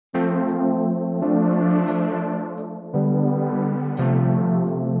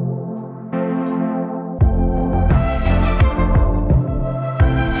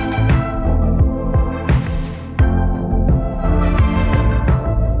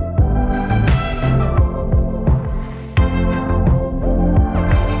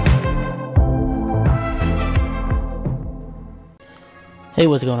Hey,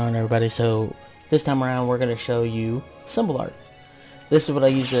 what's going on, everybody? So this time around we're going to show you symbol art. This is what I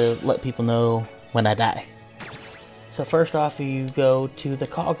use to let people know when I die. So first off, you go to the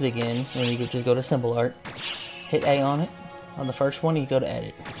cogs again, and you can just go to symbol art, hit A on it. On the first one, you go to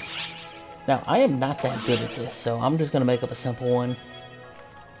edit. Now I am not that good at this, so I'm just going to make up a simple one.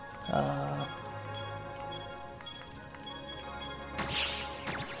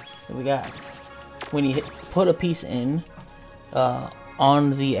 We got, when you put a piece in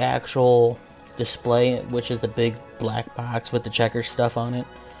on the actual display, which is the big black box with the checker stuff on it,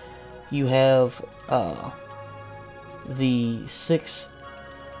 you have the 6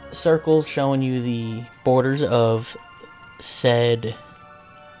 circles showing you the borders of said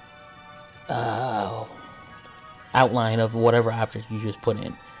outline of whatever object you just put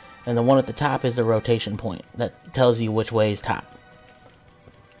in, and the one at the top is the rotation point that tells you which way is top.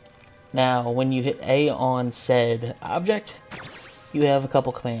 Now when you hit A on said object, you have a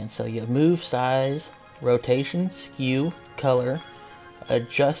couple commands. So you have move, size, rotation, skew, color,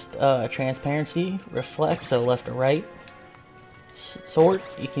 adjust transparency, reflect, so left or right, sort.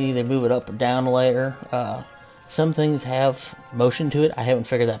 You can either move it up or down a layer. Some things have motion to it. I haven't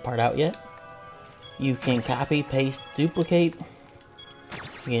figured that part out yet. You can copy, paste, duplicate.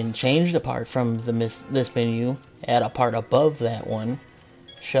 You can change the part from this menu, add a part above that one,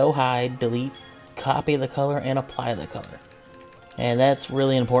 show, hide, delete, copy the color, and apply the color. And that's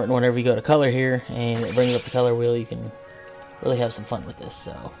really important whenever you go to color here and it brings up the color wheel. You can really have some fun with this.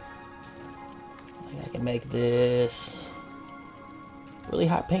 So I can make this really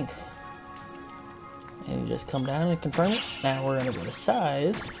hot pink, and you just come down and confirm it. Now we're going to go to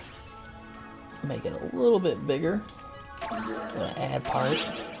size, make it a little bit bigger. I'm going to add part.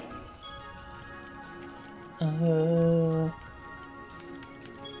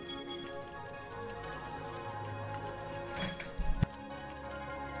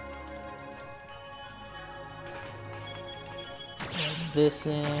 This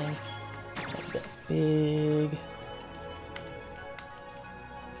in, make that big.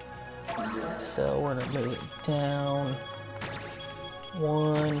 So we're gonna move it down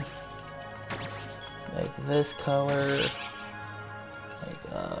 1, make this color like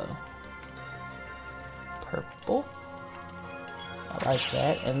purple. I like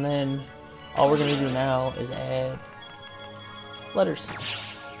that. And then all we're gonna do now is add letters,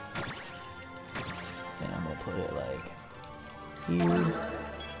 and I'm gonna put it like here.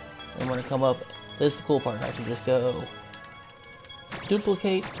 And we're gonna come up. This is the cool part. I can just go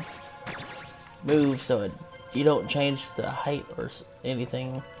duplicate, move, so you don't change the height or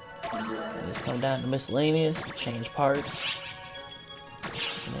anything. And just come down to miscellaneous, change parts,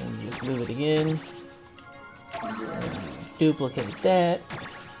 and then you just move it again. Duplicate that,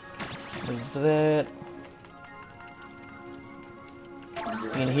 move that. You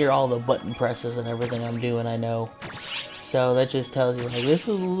can hear all the button presses and everything I'm doing, I know. So that just tells you, like, this is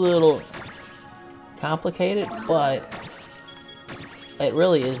a little complicated, but it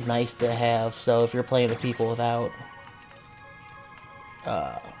really is nice to have. So if you're playing with people without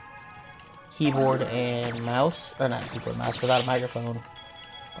keyboard and mouse, or not keyboard, mouse, without a microphone,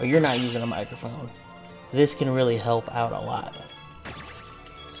 or you're not using a microphone, this can really help out a lot.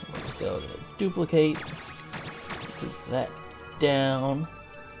 So we'll go to duplicate, move that down.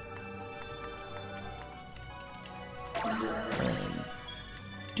 And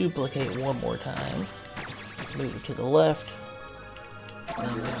duplicate one more time, move it to the left, and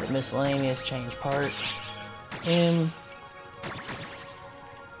then go to miscellaneous, change parts, and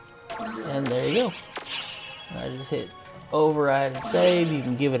there you go. I just hit override and save. You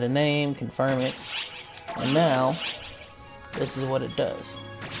can give it a name, confirm it, and now this is what it does.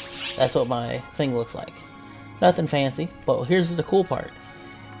 That's what my thing looks like. Nothing fancy, but here's the cool part.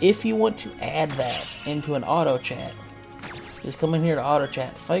 If you want to add that into an auto chat, just come in here to auto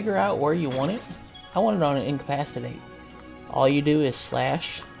chat, figure out where you want it. I want it on an incapacitate. All you do is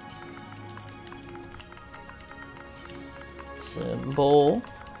slash symbol.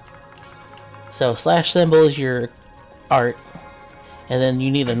 So slash symbol is your art, and then you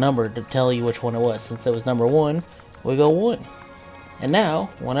need a number to tell you which one it was. Since it was number 1, we go 1. And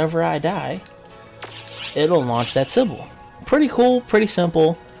now, whenever I die, it'll launch that symbol. Pretty cool, pretty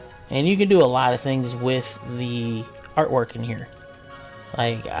simple, and you can do a lot of things with the artwork in here.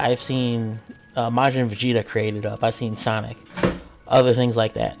 Like, I've seen Majin Vegeta created up. I've seen Sonic, other things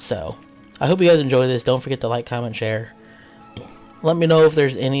like that. So I hope you guys enjoy this. Don't forget to like, comment, share. Let me know if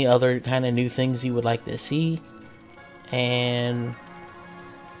there's any other kind of new things you would like to see, and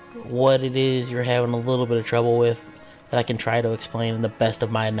what it is you're having a little bit of trouble with that I can try to explain in the best of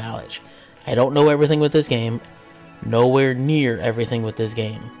my knowledge. I don't know everything with this game. nowhere near everything with this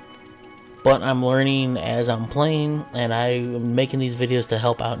game. But I'm learning as I'm playing, and I'm making these videos to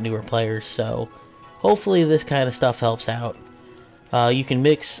help out newer players, so hopefully this kind of stuff helps out. You can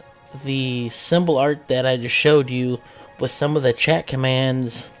mix the symbol art that I just showed you with some of the chat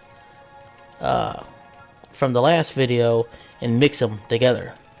commands from the last video and mix them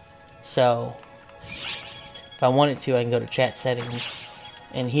together. So if I wanted to, I can go to chat settings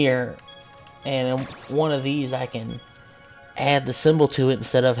and here, and in one of these I can add the symbol to it.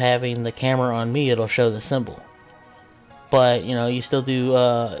 Instead of having the camera on me, it'll show the symbol. But you know, you still do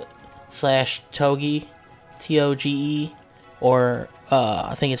 /Toge, Toge, or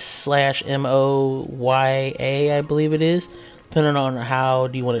I think it's /Moya, I believe it is, depending on how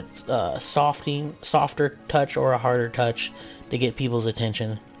do you want it, softer touch or a harder touch to get people's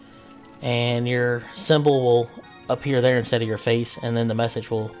attention. And your symbol will appear there instead of your face, and then the message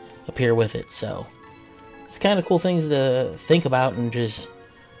will appear with it. So it's kind of cool things to think about and just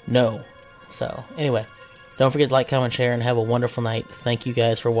know. So anyway, don't forget to like, comment, share, and have a wonderful night. Thank you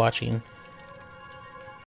guys for watching.